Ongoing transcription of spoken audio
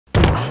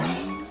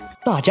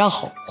大家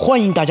好，欢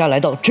迎大家来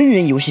到真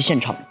人游戏现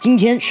场。今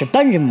天是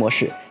单人模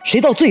式，谁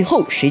到最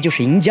后谁就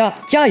是赢家，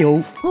加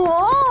油！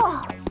哦，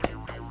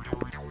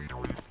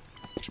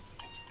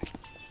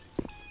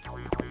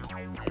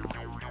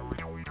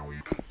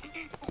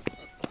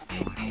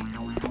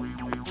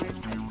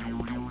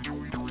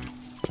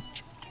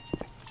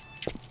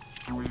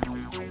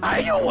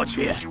哎呦我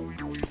去！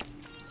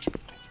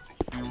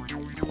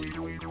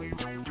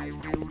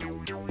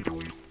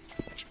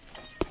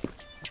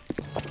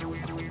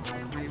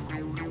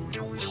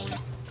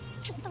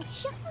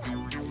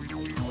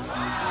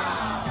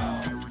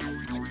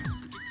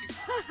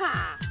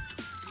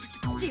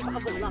这把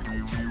稳了！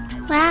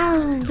哇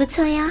哦，不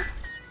错呀！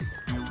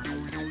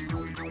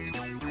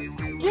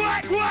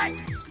快！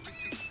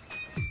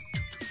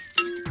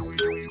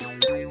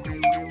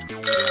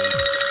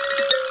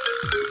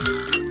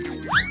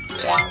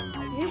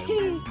嘿嘿，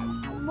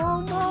猫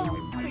猫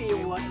被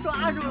我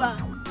抓住了，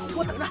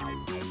我等着。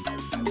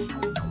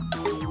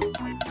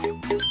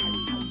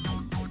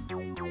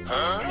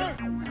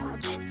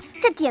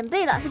这点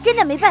背了，是真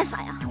的没办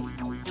法呀！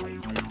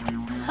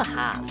哈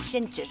哈，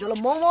先解决了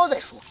猫猫再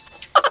说。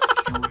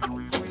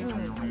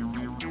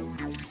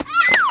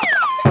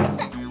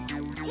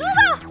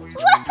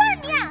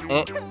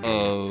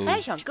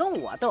还想跟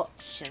我斗？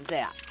现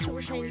在啊，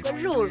就剩一个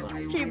肉肉，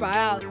这把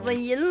呀稳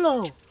赢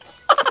喽。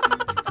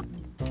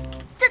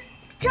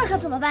这可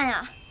怎么办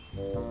呀？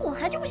我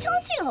还就不相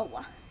信了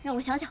我，让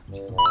我想想。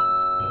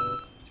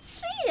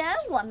虽然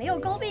我没有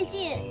高倍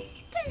镜，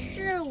但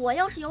是我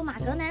要是有马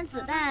格南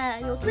子弹，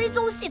有追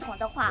踪系统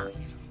的话，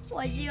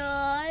我就……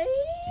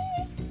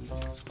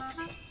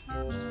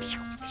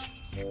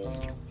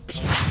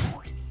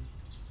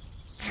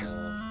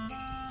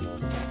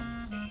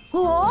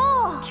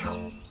哦，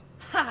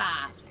哈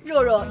哈，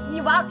肉肉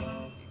你完了！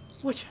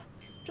我去，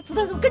这子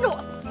弹怎么跟着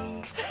我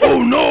Oh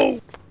no！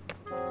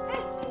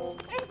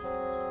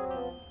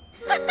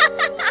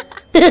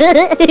 哎，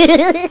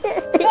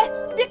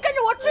别跟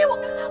着我，追我！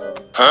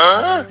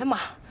哎呀妈，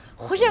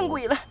活见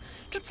鬼了！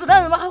这子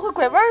弹怎么还会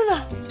拐弯呢？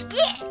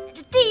耶，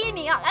这第一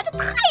名啊，来的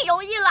太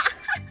容易了！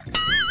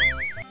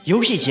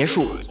游戏结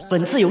束，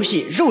本次游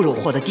戏肉肉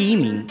获得第1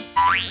名。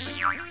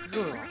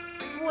肉肉，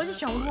我就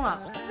想不通了，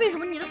为什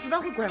么你的子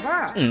弹会拐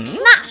弯啊？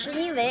那是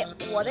因为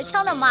我的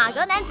枪的马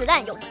格南子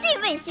弹有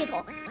定位系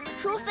统，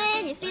除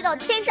非你飞到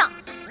天上，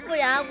不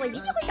然我一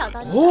定会找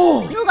到你。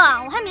哦，如果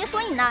我还没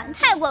说你呢，你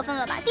太过分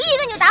了吧？第一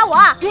个你就打我！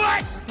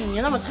你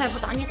那么菜，不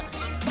打你打？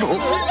不是，你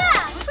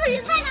说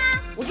人菜呢？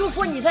我就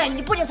说你菜，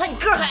你不仅菜，你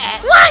个还矮。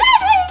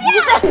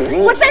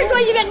我再说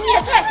一遍，你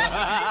也菜。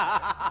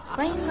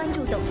欢迎关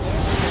注懂爷，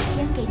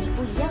每天给你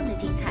不一样的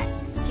精彩。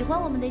喜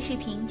欢我们的视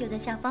频就在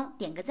下方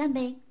点个赞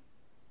呗。